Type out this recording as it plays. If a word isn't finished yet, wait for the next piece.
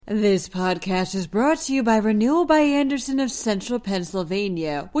This podcast is brought to you by Renewal by Andersen of Central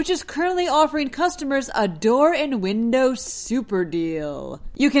Pennsylvania, which is currently offering customers a door and window super deal.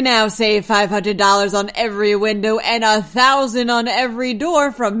 You can now save $500 on every window and $1,000 on every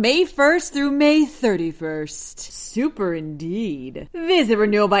door from May 1st through May 31st. Super indeed. Visit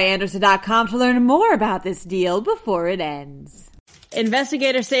renewalbyandersen.com to learn more about this deal before it ends.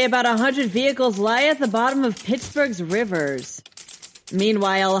 Investigators say about 100 vehicles lie at the bottom of Pittsburgh's rivers.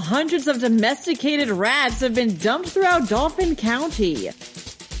 Meanwhile, hundreds of domesticated rats have been dumped throughout Dauphin County.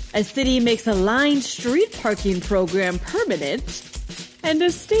 A city makes a lined street parking program permanent. And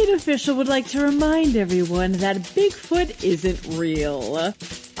a state official would like to remind everyone that Bigfoot isn't real.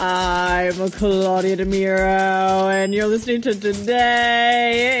 I'm Claudia DeMiro, and you're listening to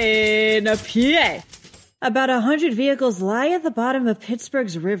Today in PA. About 100 vehicles lie at the bottom of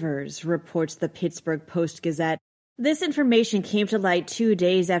Pittsburgh's rivers, reports the Pittsburgh Post-Gazette. This information came to light 2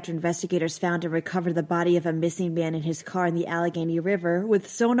 days after investigators found and recovered the body of a missing man in his car in the Allegheny River, with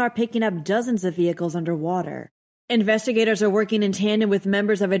sonar picking up dozens of vehicles underwater. Investigators are working in tandem with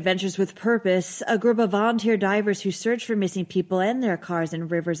members of Adventures with Purpose, a group of volunteer divers who search for missing people and their cars in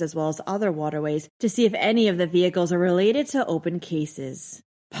rivers as well as other waterways to see if any of the vehicles are related to open cases.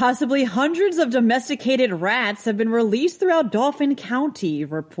 Possibly hundreds of domesticated rats have been released throughout Dauphin County,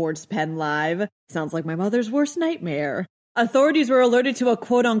 reports Penn Live. Sounds like my mother's worst nightmare. Authorities were alerted to a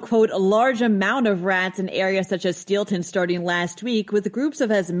quote-unquote large amount of rats in areas such as Steelton starting last week, with groups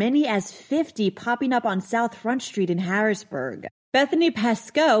of as many as 50 popping up on South Front Street in Harrisburg. Bethany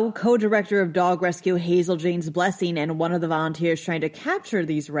Pascoe, co-director of dog rescue Hazel Jane's Blessing and one of the volunteers trying to capture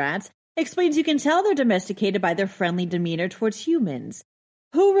these rats, explains you can tell they're domesticated by their friendly demeanor towards humans.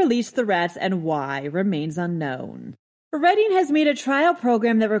 Who released the rats and why remains unknown. Reading has made a trial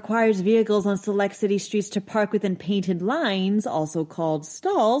program that requires vehicles on select city streets to park within painted lines, also called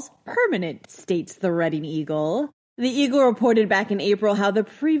stalls, permanent, states the Reading Eagle. The Eagle reported back in April how the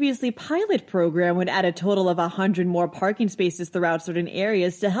previously pilot program would add a total of 100 more parking spaces throughout certain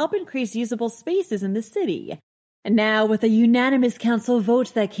areas to help increase usable spaces in the city. And now, with a unanimous council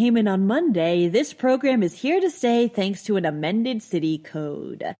vote that came in on Monday, this program is here to stay thanks to an amended city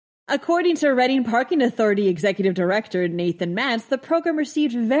code. According to Reading Parking Authority Executive Director Nathan Matz, the program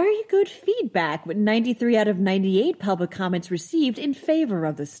received very good feedback, with 93 out of 98 public comments received in favor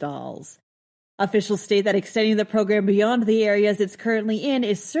of the stalls. Officials state that extending the program beyond the areas it's currently in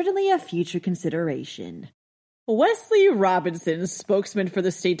is certainly a future consideration. Wesley Robinson, spokesman for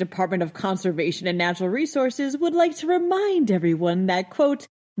the State Department of Conservation and Natural Resources, would like to remind everyone that, quote,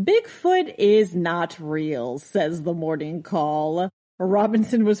 Bigfoot is not real, says the Morning Call.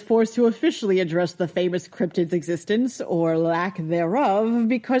 Robinson was forced to officially address the famous cryptid's existence, or lack thereof,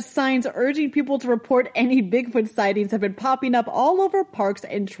 because signs urging people to report any Bigfoot sightings have been popping up all over parks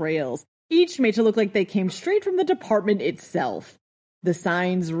and trails, each made to look like they came straight from the department itself. The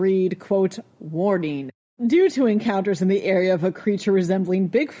signs read, quote, warning. Due to encounters in the area of a creature resembling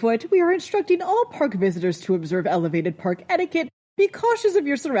Bigfoot, we are instructing all park visitors to observe elevated park etiquette, be cautious of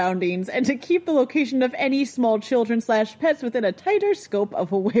your surroundings, and to keep the location of any small children/pets within a tighter scope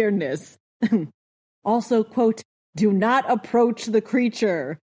of awareness. Also, quote, do not approach the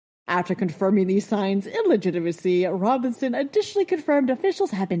creature. After confirming these signs' illegitimacy, Robinson additionally confirmed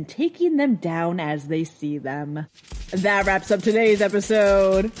officials have been taking them down as they see them. That wraps up today's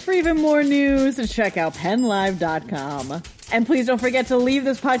episode. For even more news, check out PennLive.com. And please don't forget to leave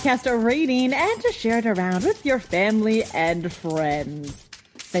this podcast a rating and to share it around with your family and friends.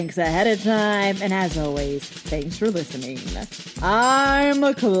 Thanks ahead of time, and as always, thanks for listening.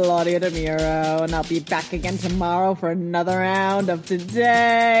 I'm Claudia DeMiro, and I'll be back again tomorrow for another round of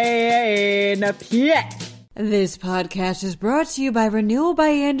Today in PA. This podcast is brought to you by Renewal by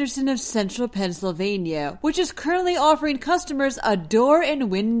Andersen of Central Pennsylvania, which is currently offering customers a door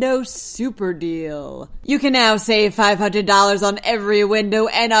and window super deal. You can now save $500 on every window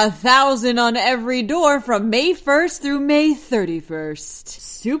and $1,000 on every door from May 1st through May 31st.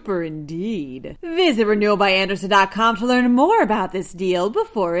 Super indeed. Visit renewalbyandersen.com to learn more about this deal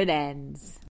before it ends.